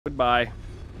Goodbye.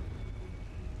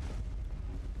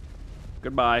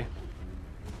 Goodbye.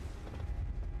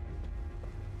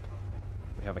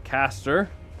 We have a caster.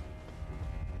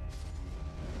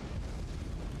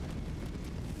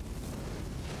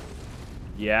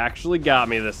 You actually got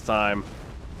me this time.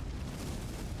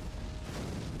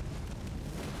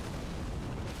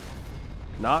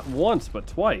 Not once, but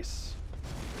twice.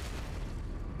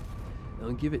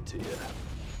 I'll give it to you.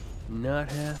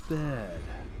 Not half bad.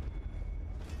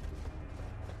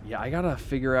 Yeah, I gotta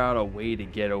figure out a way to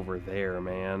get over there,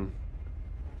 man.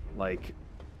 Like,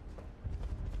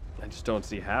 I just don't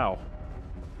see how.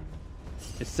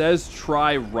 It says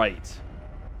try right.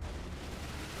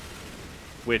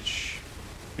 Which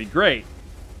would be great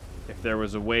if there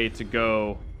was a way to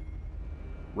go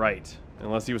right.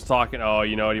 Unless he was talking, oh,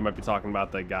 you know what, he might be talking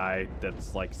about the guy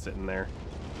that's like sitting there.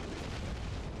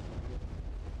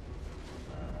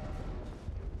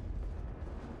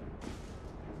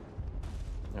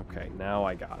 Okay, now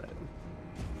I got it.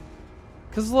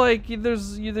 Cause like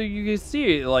there's either you can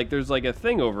see like there's like a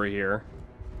thing over here.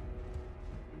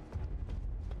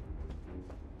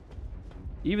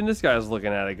 Even this guy's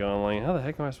looking at it going like, how the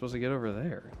heck am I supposed to get over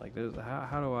there? Like there's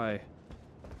how do I?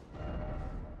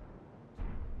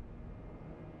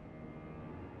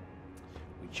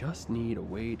 We just need a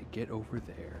way to get over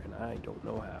there, and I don't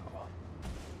know how.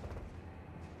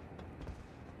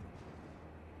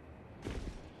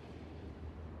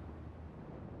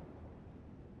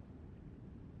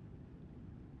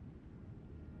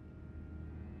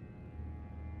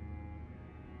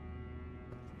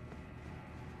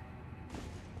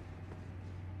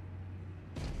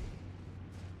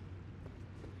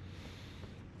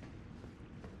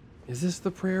 Is this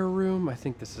the prayer room? I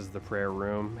think this is the prayer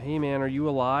room. Hey man, are you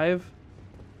alive?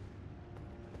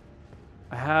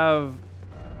 I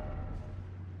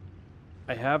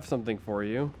have something for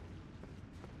you.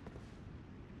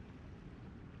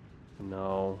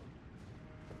 No.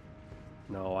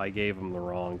 No, I gave him the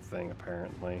wrong thing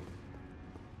apparently.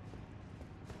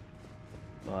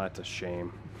 Well, that's a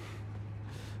shame.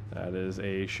 That is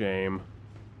a shame.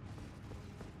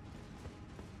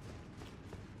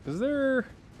 Is there...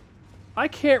 I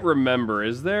can't remember.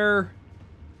 Is there...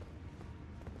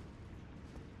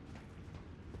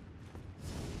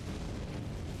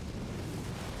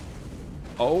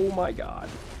 Oh my god.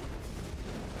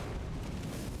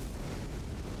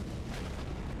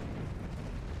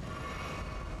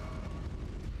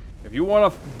 If you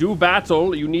want to do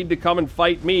battle, you need to come and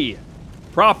fight me.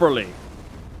 Properly.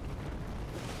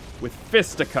 With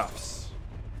fisticuffs.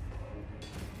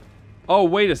 Oh,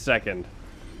 wait a second.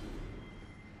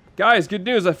 Guys, good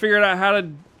news. I figured out how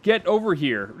to get over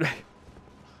here.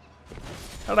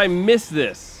 How did I miss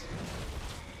this?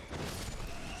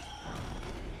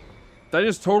 Did I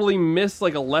just totally miss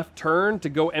like a left turn to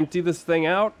go empty this thing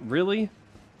out? Really?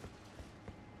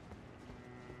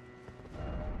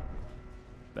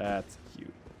 That's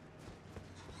cute.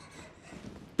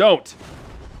 Don't!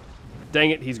 Dang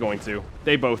it, he's going to.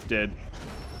 They both did.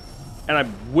 And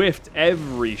I've whiffed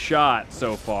every shot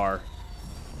so far.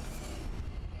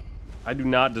 I do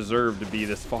not deserve to be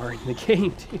this far in the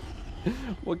game, dude.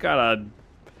 What kind of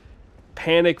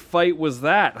panic fight was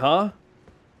that, huh?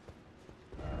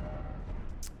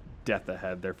 Death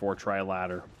ahead, therefore try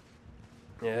ladder.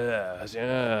 Yes,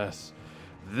 yes.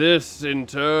 This, in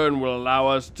turn, will allow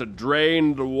us to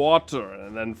drain the water,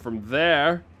 and then from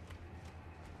there,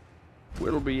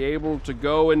 we'll be able to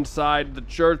go inside the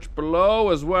church below,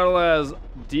 as well as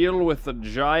deal with the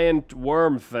giant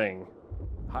worm thing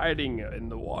hiding in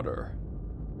the water.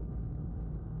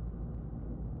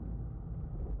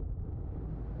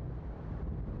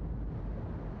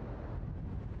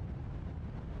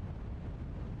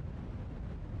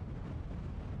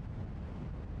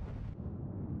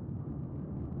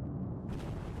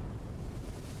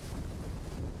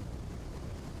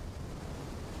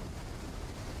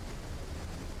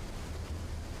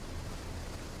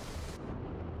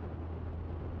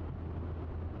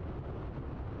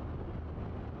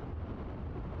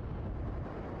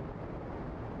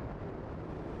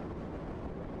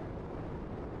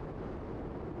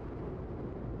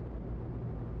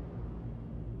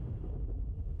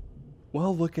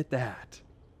 Well, look at that.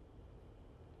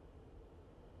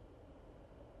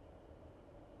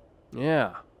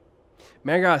 Yeah.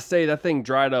 Man, I gotta say, that thing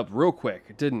dried up real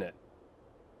quick, didn't it?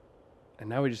 And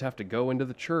now we just have to go into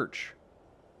the church.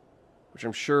 Which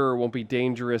I'm sure won't be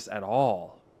dangerous at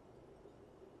all.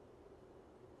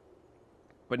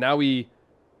 But now we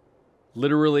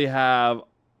literally have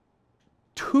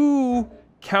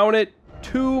count it,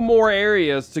 two more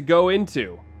areas to go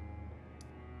into.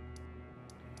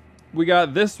 We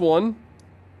got this one,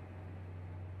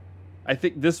 I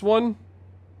think this one.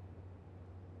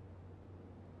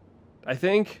 I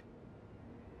think.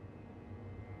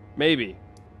 Maybe.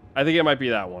 I think it might be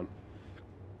that one.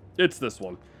 It's this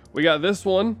one. We got this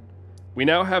one. We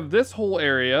now have this whole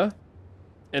area.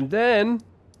 And then,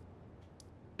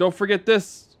 don't forget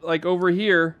this, like, over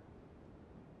here.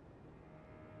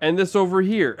 And this over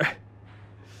here.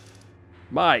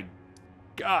 My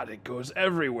God, it goes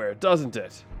everywhere, doesn't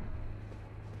it?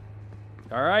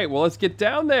 All right, well, let's get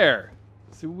down there.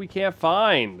 See what we can't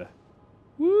find.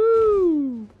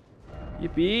 Woo!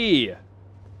 Yippee!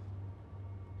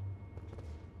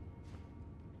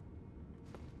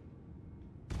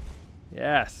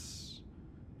 Yes.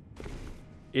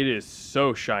 It is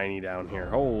so shiny down here.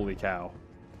 Holy cow.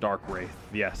 Dark Wraith.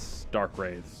 Yes, Dark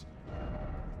Wraiths.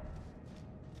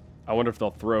 I wonder if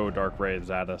they'll throw Dark Wraiths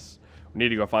at us. We need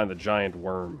to go find the giant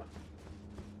worm.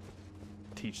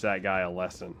 Teach that guy a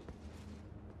lesson.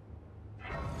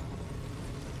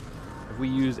 Have we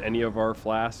used any of our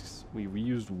flasks? We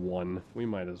used one. We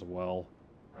might as well.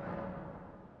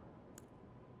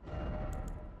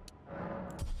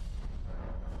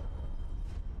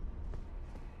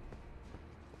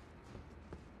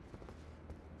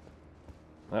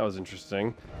 That was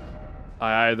interesting.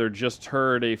 I either just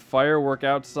heard a firework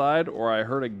outside or I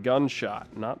heard a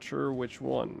gunshot. Not sure which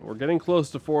one. We're getting close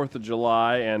to 4th of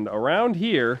July, and around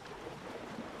here,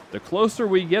 the closer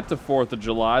we get to 4th of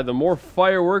July, the more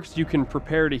fireworks you can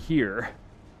prepare to hear.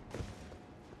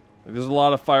 There's a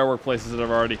lot of firework places that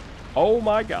have already... Oh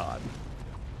my God.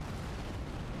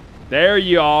 There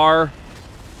you are.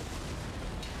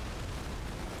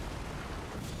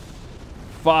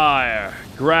 Fire,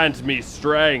 grant me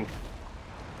strength.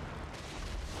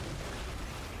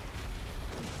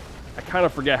 I kind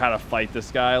of forget how to fight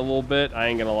this guy a little bit, I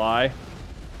ain't gonna lie.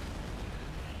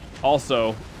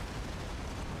 Also,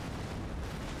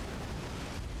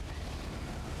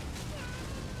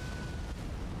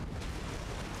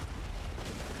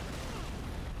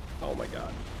 oh my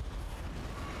God.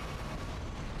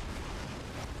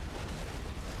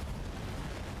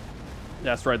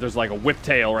 That's right, there's like a whip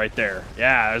tail right there.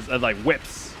 Yeah, there's like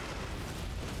whips.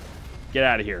 Get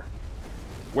out of here.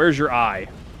 Where's your eye?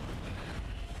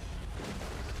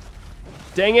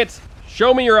 Dang it!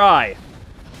 Show me your eye!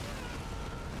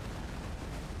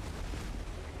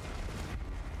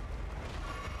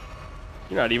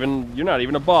 You're not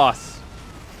even a boss.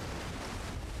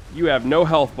 You have no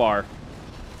health bar.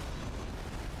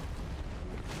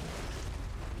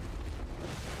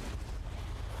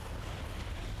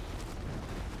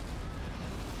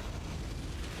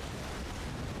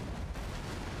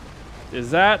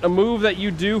 Is that a move that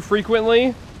you do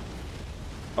frequently?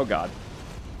 Oh God.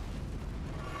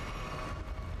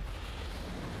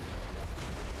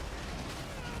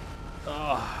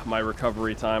 Ugh, my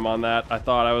recovery time on that. I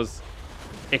thought I was...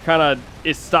 It kind of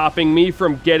is stopping me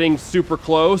from getting super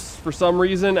close for some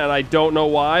reason, and I don't know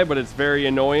why, but it's very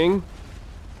annoying.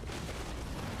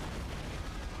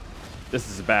 This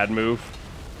is a bad move.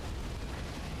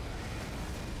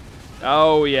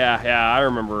 Oh, yeah, I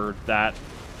remember that.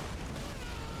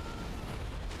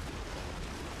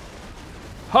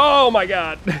 Oh my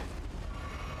God!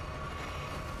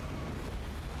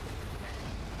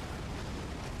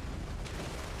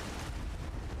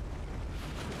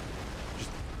 Just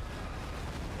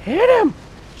hit him!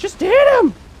 Just hit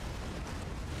him!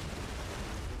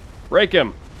 Break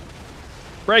him!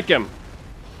 Break him!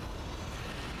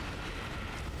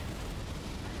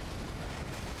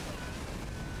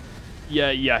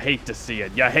 Yeah, you hate to see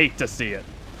it. You hate to see it.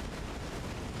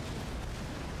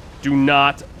 Do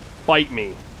not fight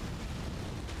me.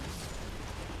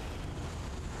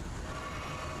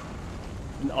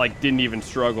 Like, didn't even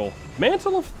struggle.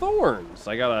 Mantle of Thorns.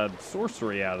 I got a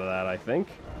sorcery out of that, I think.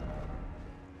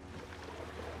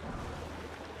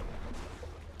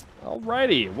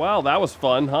 Alrighty. Wow, that was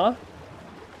fun, huh?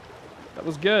 That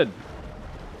was good.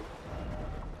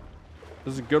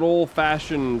 This is a good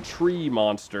old-fashioned tree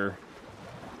monster.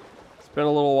 It's been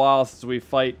a little while since we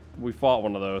fought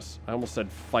one of those. I almost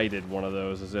said fighted one of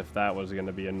those as if that was going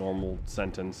to be a normal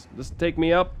sentence. Does this take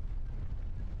me up?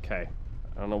 Okay.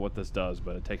 I don't know what this does,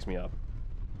 but it takes me up.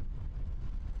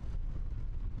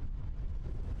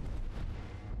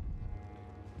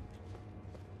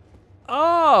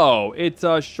 Oh, it's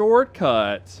a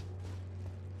shortcut.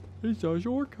 It's a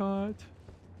shortcut.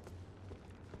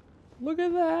 Look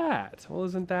at that. Well,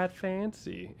 isn't that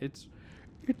fancy? It's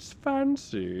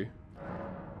fancy.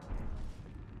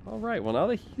 All right, well, now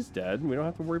that he's dead, we don't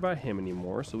have to worry about him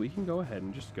anymore, so we can go ahead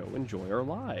and just go enjoy our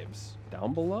lives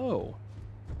down below.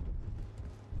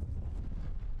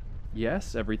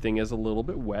 Yes, everything is a little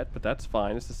bit wet, but that's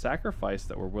fine. It's a sacrifice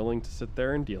that we're willing to sit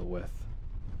there and deal with.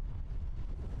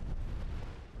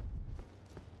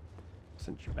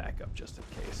 Send you back up just in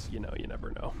case. You know, you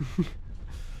never know.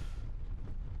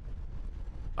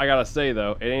 I gotta say,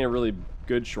 though, it ain't a really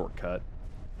good shortcut.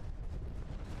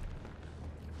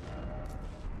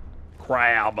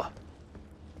 Crab.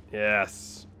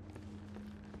 Yes.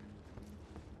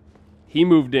 He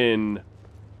moved in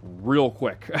real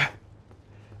quick.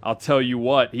 I'll tell you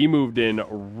what, he moved in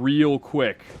real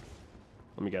quick.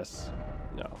 Let me guess.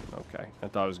 No, okay. I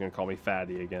thought he was going to call me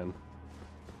fatty again.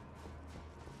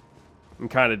 And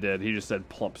kind of did. He just said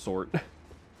plump sort.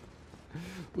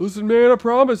 Listen, man, I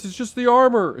promise. It's just the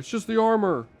armor. It's just the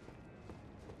armor.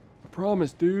 I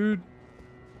promise, dude.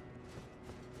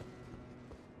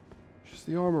 It's just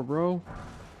the armor, bro.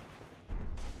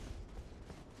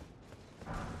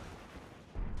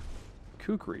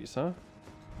 Kukris, huh?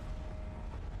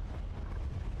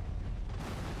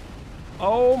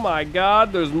 Oh my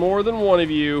god, there's more than one of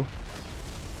you.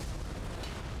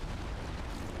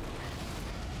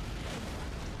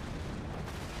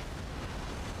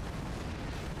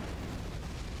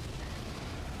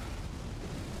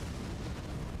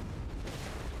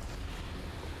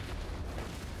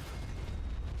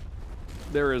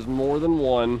 There is more than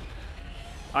one.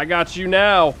 I got you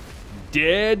now.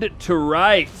 Dead to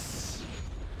rights.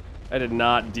 I did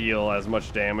not deal as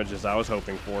much damage as I was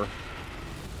hoping for.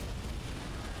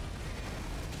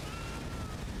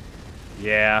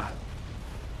 Yeah.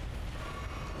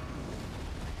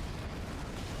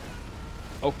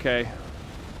 Okay.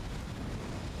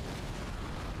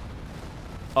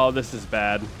 Oh, this is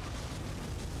bad.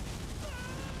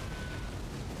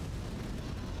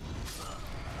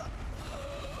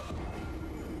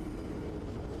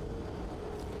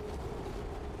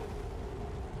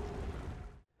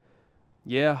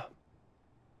 Yeah.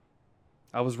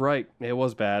 I was right. It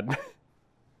was bad.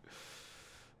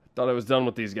 Thought I was done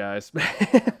with these guys.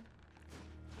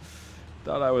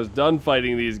 Thought I was done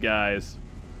fighting these guys.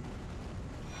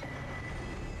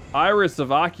 Iris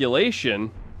of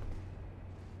Oculation?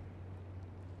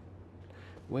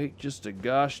 Wait just a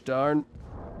gosh darn...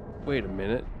 Wait a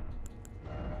minute.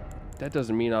 That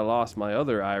doesn't mean I lost my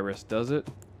other iris, does it?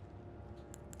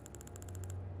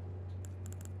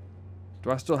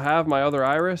 Do I still have my other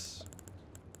iris?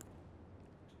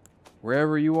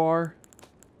 Wherever you are?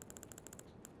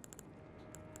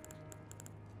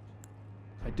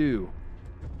 I do.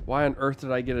 Why on earth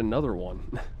did I get another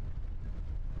one?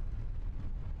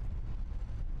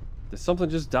 Did something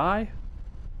just die?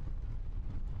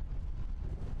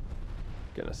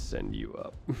 Gonna send you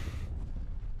up.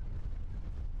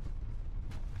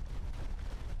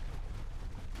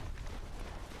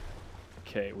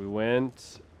 Okay, we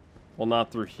went... Well,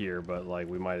 not through here, but, like,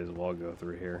 we might as well go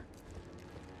through here.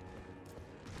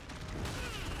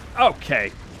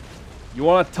 Okay. You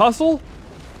want to tussle? Look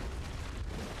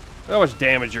how much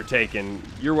damage you're taking.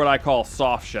 You're what I call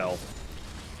soft shell.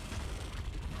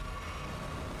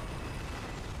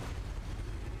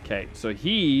 Okay, so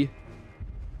he...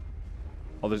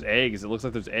 Oh, there's eggs. It looks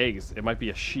like there's eggs. It might be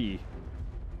a she.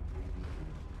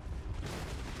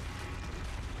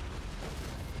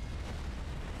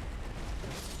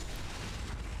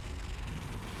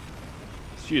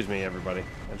 Excuse me, everybody.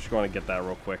 I just want to get that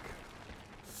real quick.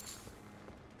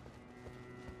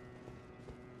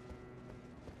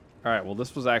 Alright, well,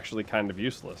 this was actually kind of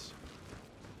useless.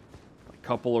 A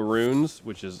couple of runes,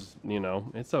 which is, you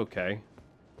know, it's okay.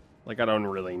 Like, I don't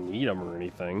really need them or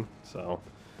anything, so...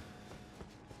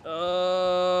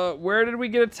 where did we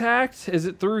get attacked? Is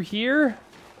it through here?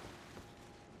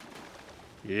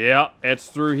 Yeah, it's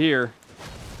through here.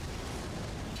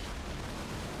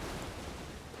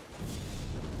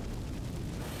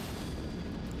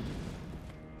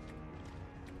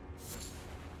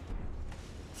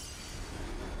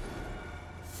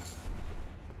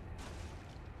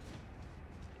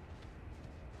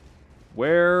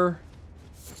 Where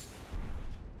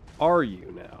are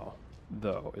you now,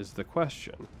 though, is the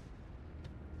question.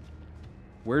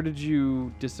 Where did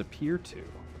you disappear to?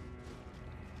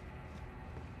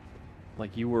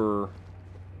 Like you were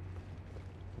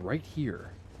right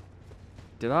here.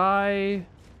 Did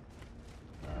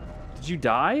you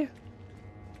die?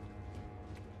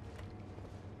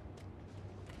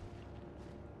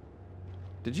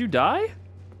 Did you die?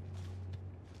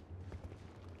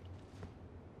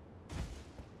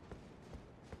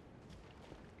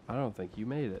 I don't think you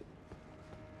made it.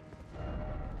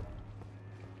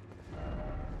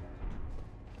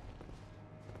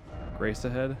 Grace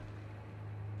ahead.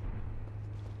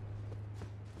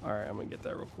 Alright, I'm gonna get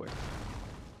that real quick.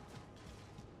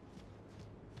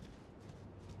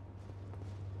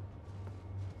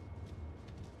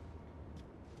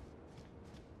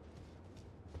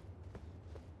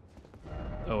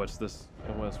 Oh, it's this.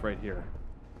 It was right here.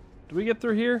 Did we get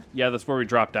through here? Yeah, that's where we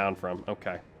dropped down from.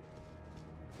 Okay.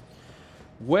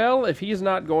 Well, if he's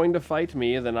not going to fight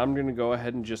me, then I'm going to go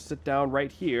ahead and just sit down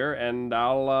right here, and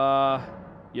I'll,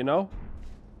 you know,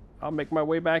 I'll make my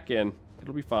way back in.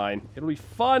 It'll be fine. It'll be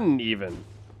fun, even.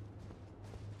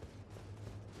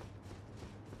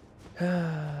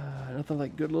 Nothing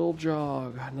like a good little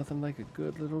jog. Nothing like a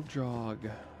good little jog.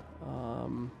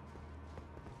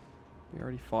 We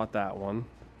already fought that one.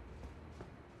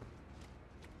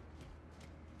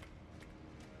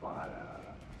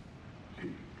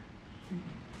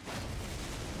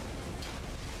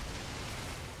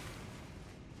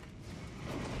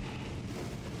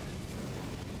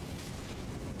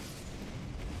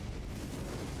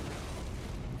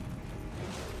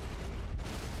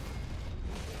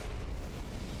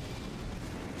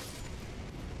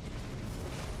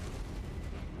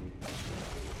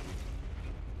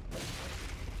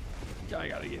 I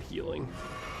gotta get healing.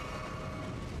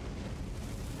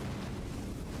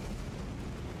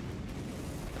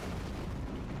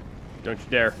 Don't you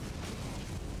dare.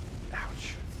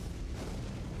 Ouch.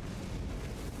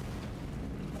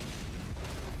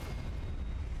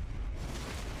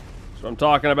 That's what I'm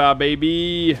talking about,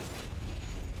 baby.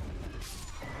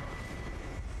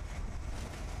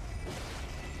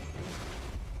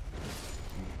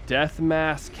 Death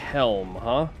Mask Helm,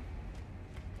 huh?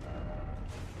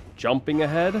 Jumping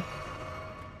ahead?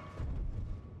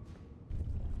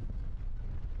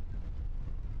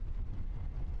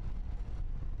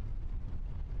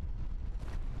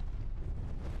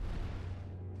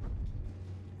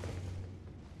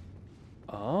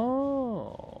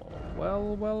 Oh,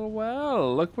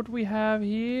 well, look what we have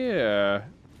here.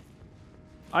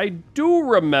 I do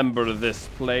remember this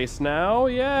place now,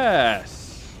 yes.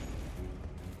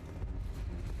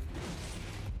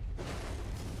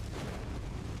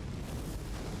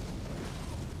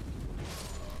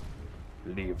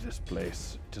 Leave this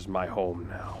place. It is my home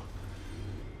now.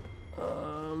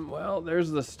 Well, there's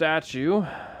the statue. Go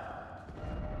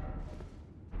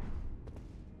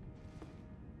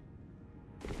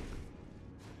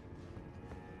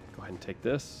ahead and take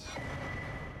this.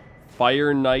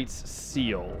 Fire Knight's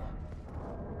Seal.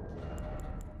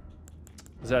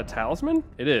 Is that a talisman?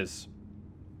 It is.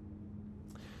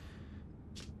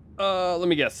 Let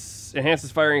me guess.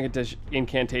 Enhances fire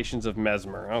incantations of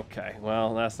Mesmer. Okay,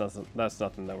 well, that's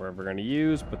nothing that we're ever going to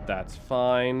use, but that's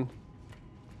fine.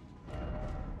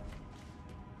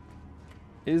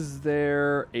 Is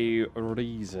there a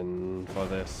reason for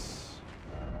this?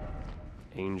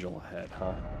 Angel head,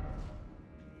 huh?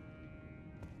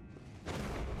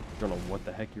 Don't know what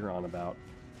the heck you're on about.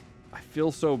 I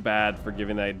feel so bad for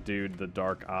giving that dude the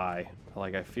dark eye.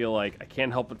 Like, I feel like I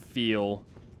can't help but feel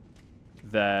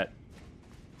that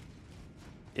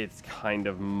it's kind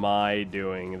of my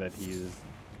doing that he's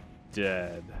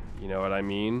dead. You know what I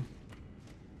mean?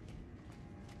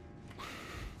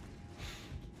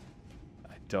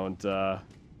 I don't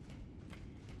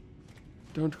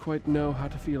quite know how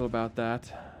to feel about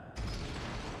that.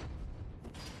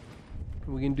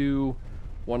 We can do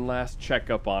one last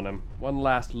checkup on him. One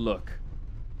last look.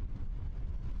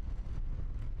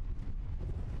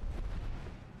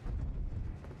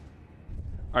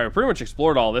 Alright, we pretty much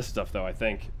explored all this stuff, though, I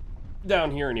think.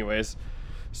 Down here, anyways.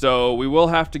 So, we will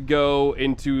have to go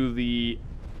into the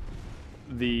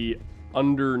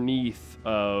underneath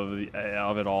of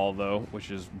it all, though,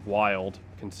 which is wild,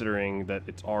 considering that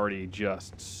it's already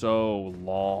just so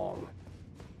long.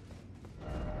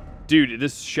 Dude,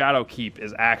 this Shadow Keep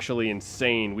is actually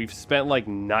insane. We've spent like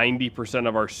 90%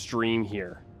 of our stream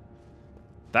here.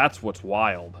 That's what's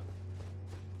wild.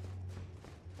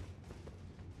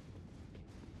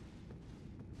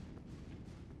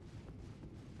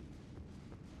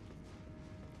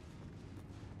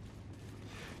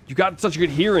 You got such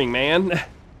good hearing, man.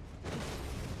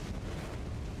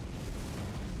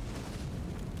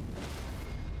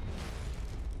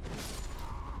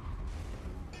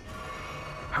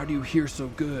 How do you hear so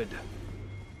good?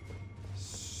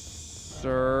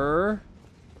 Sir?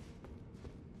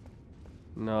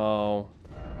 No.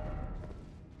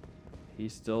 He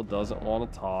still doesn't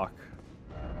want to talk.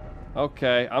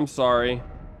 Okay, I'm sorry.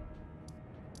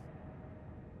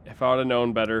 If I would have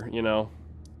known better, you know.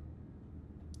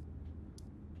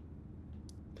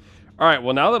 Alright,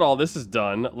 well, now that all this is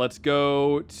done, let's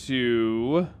go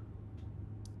to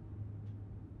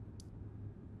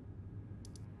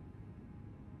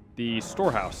the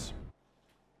storehouse.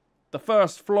 The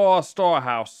first floor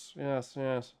storehouse. Yes,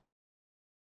 yes.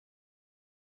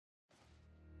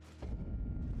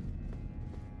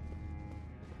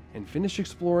 And finish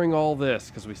exploring all this,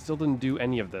 because we still didn't do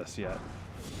any of this yet.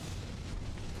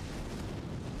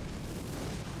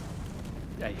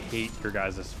 I hate your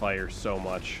guys' fire so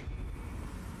much.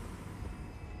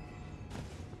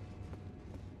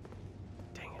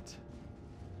 Dang it.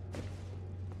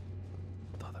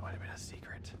 Thought that might have been a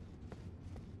secret.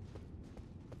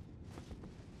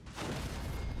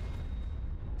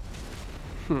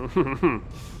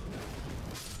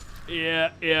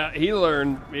 Yeah, he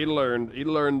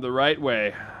learned the right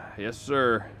way. Yes,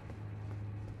 sir.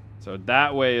 So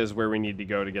that way is where we need to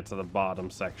go to get to the bottom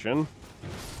section.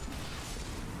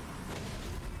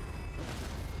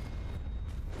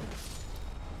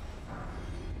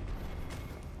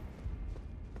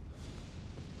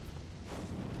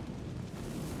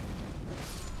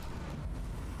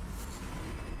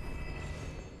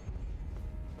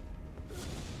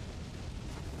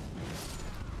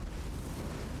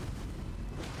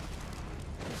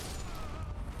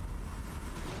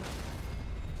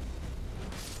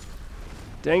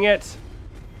 Dang it!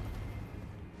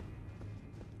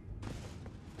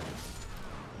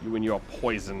 You and your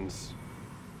poisons.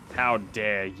 How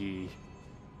dare ye?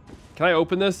 Can I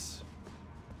open this?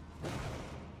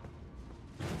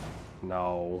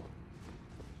 No.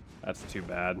 That's too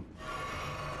bad.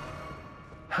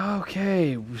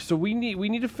 Okay, so we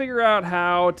need to figure out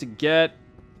how to get...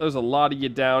 There's a lot of you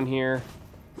down here.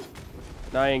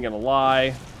 I ain't gonna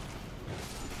lie.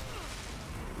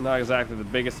 Not exactly the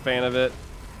biggest fan of it.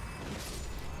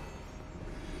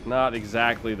 Not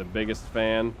exactly the biggest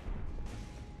fan.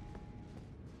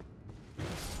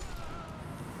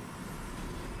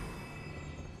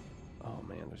 Oh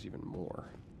man, there's even more.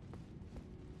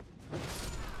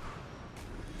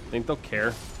 Think they'll care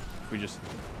if we just...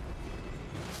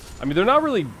 I mean, they're not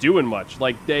really doing much.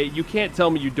 Like, you can't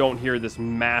tell me you don't hear this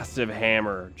massive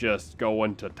hammer just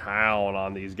going to town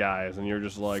on these guys, and you're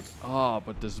just like, oh,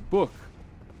 but this book.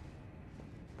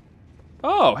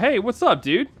 Oh, hey, what's up,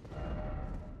 dude?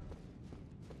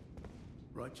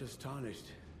 Righteous tarnished.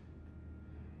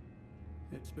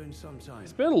 It's been some time.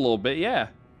 It's been a little bit, yeah.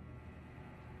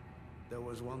 There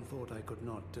was one thought I could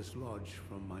not dislodge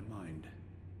from my mind.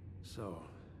 So,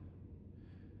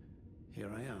 here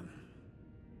I am.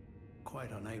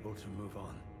 Quite unable to move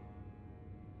on.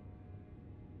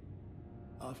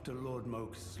 After Lord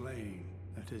Moke's slaying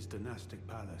at his dynastic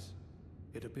palace,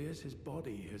 it appears his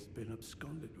body has been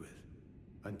absconded with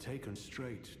and taken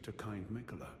straight to kind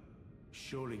Mikola.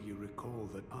 Surely you recall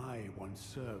that I once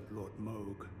served Lord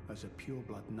Moog as a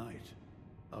pureblood knight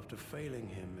after failing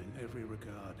him in every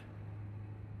regard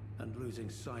and losing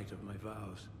sight of my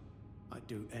vows. I'd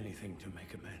do anything to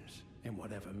make amends in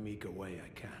whatever meager way I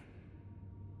can.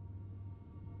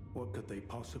 What could they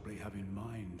possibly have in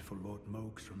mind for Lord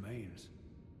Moog's remains?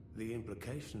 The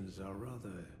implications are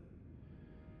rather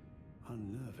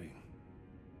unnerving.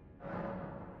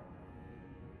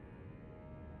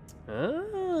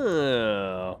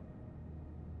 Oh.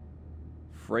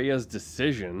 Freya's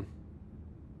decision.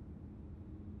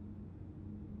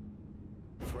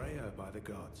 Freya, by the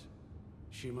gods.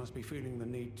 She must be feeling the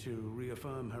need to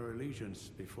reaffirm her allegiance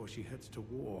before she heads to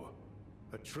war.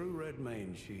 A true red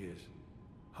mane she is.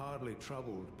 Hardly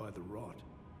troubled by the rot.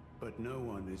 But no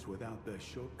one is without their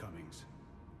shortcomings.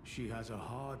 She has a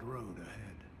hard road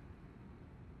ahead.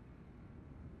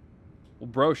 Well,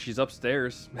 bro, she's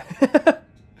upstairs. It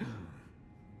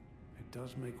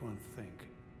does make one think.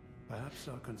 Perhaps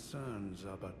our concerns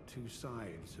are but two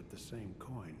sides of the same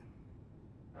coin.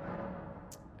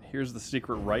 Here's the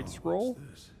secret right scroll. What's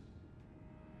this?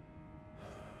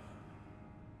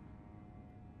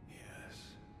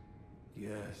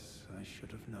 Yes, I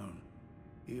should have known.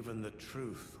 Even the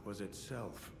truth was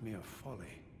itself mere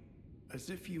folly. As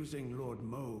if using Lord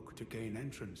Moog to gain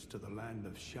entrance to the Land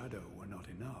of Shadow were not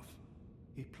enough,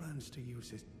 he plans to use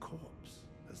his corpse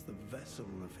as the vessel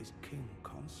of his king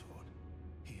consort.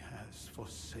 He has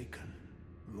forsaken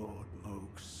Lord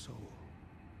Moog's soul.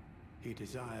 He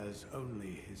desires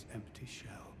only his empty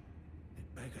shell.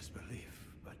 It beggars belief,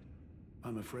 but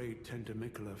I'm afraid Tender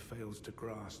Mikola fails to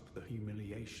grasp the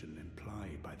humiliation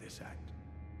implied by this act.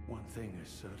 One thing is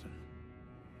certain.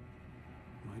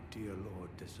 My dear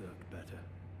lord deserved better.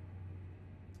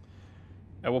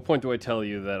 At what point do I tell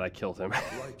you that I killed him?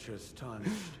 Righteous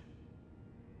tarnished.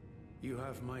 You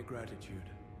have my gratitude.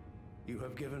 You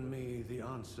have given me the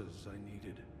answers I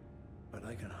needed, but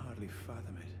I can hardly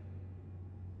fathom it.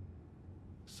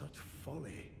 Such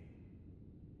folly.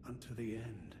 Unto the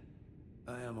end.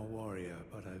 I am a warrior,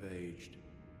 but I've aged.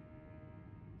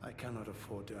 I cannot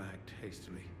afford to act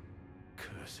hastily.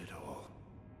 Curse it all.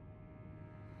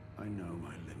 I know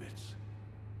my limits.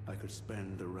 I could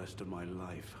spend the rest of my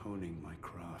life honing my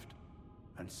craft,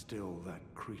 and still that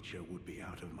creature would be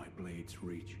out of my blade's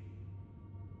reach.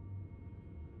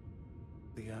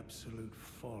 The absolute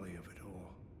folly of it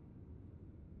all.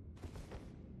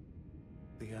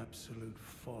 The absolute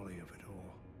folly of it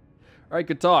all. Alright,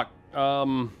 good talk.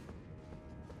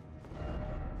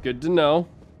 Good to know.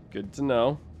 Good to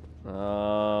know.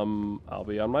 I'll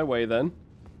be on my way then.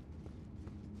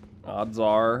 Odds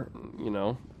are, you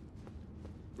know,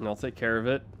 and I'll take care of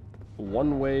it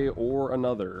one way or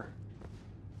another.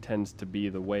 Tends to be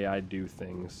the way I do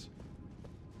things.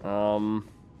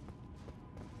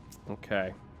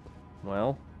 Okay.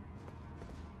 Well.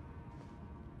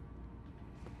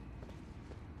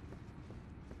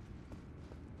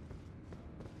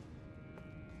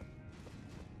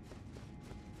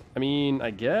 I mean, I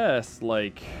guess,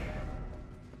 like...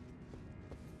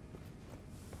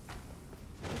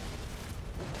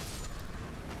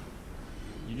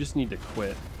 You just need to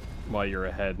quit while you're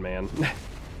ahead, man.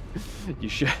 You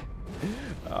should...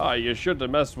 Oh, you shouldn't have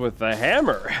messed with the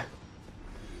hammer.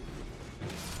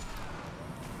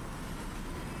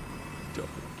 Double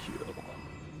kill.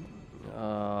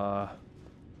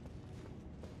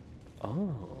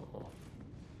 Oh.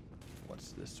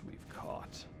 What's this we've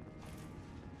caught?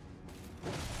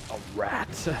 A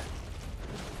rat.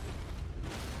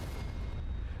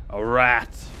 A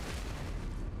rat.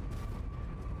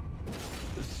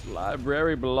 This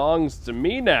library belongs to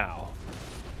me now.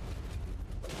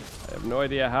 I have no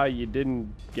idea how you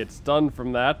didn't get stunned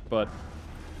from that, but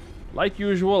like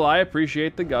usual, I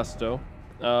appreciate the gusto.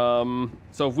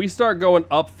 So if we start going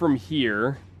up from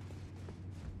here...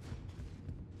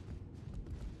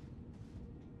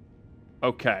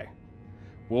 Okay.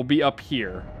 We'll be up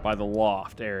here by the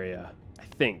loft area, I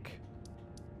think.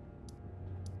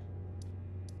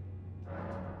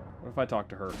 What if I talk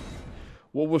to her?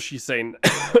 What will she say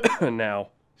now?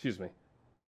 Excuse me.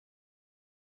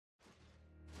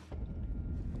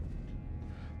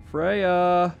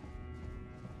 Freya!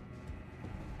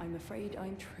 I'm afraid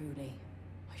I'm truly.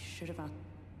 I should have asked.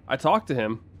 I talked to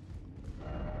him.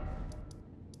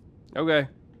 Okay.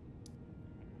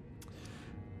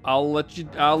 I'll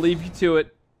leave you to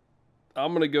it.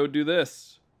 I'm gonna go do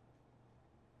this.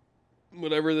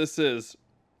 Whatever this is.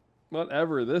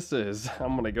 Whatever this is.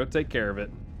 I'm gonna go take care of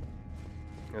it.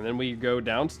 And then we go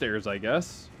downstairs, I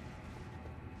guess.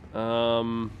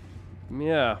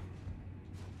 Yeah.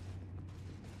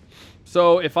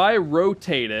 So if I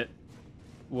rotate it,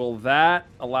 will that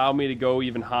allow me to go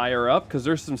even higher up? Because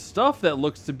there's some stuff that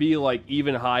looks to be like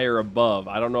even higher above.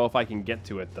 I don't know if I can get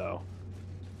to it though.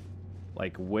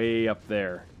 Like way up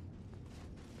there.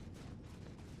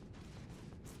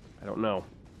 I don't know.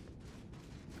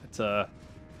 It's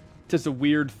just a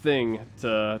weird thing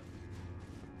to...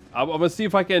 I'm gonna see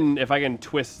if I can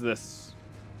twist this.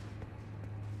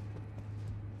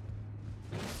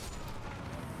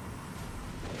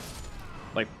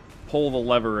 Like pull the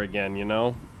lever again, you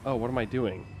know? Oh, what am I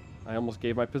doing? I almost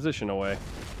gave my position away.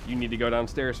 You need to go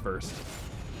downstairs first.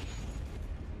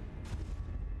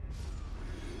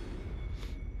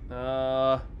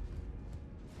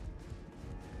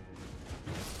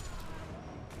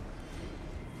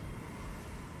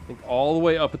 I think all the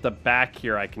way up at the back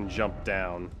here I can jump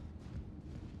down.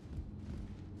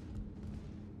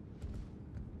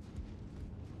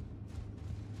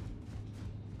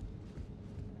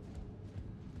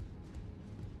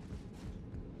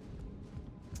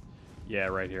 Yeah,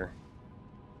 right here.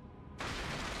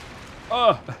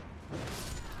 Oh!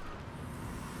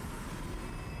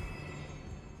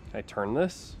 Can I turn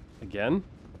this again?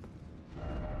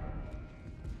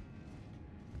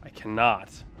 I cannot.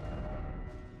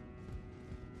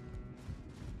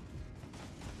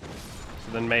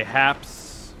 So then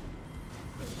mayhaps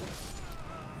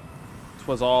this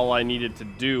was all I needed to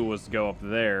do was go up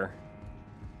there.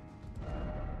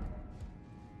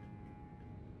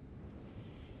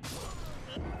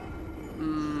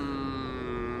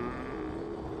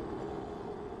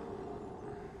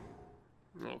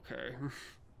 Okay.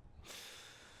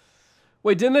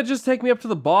 Wait, didn't that just take me up to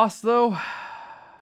the boss, though?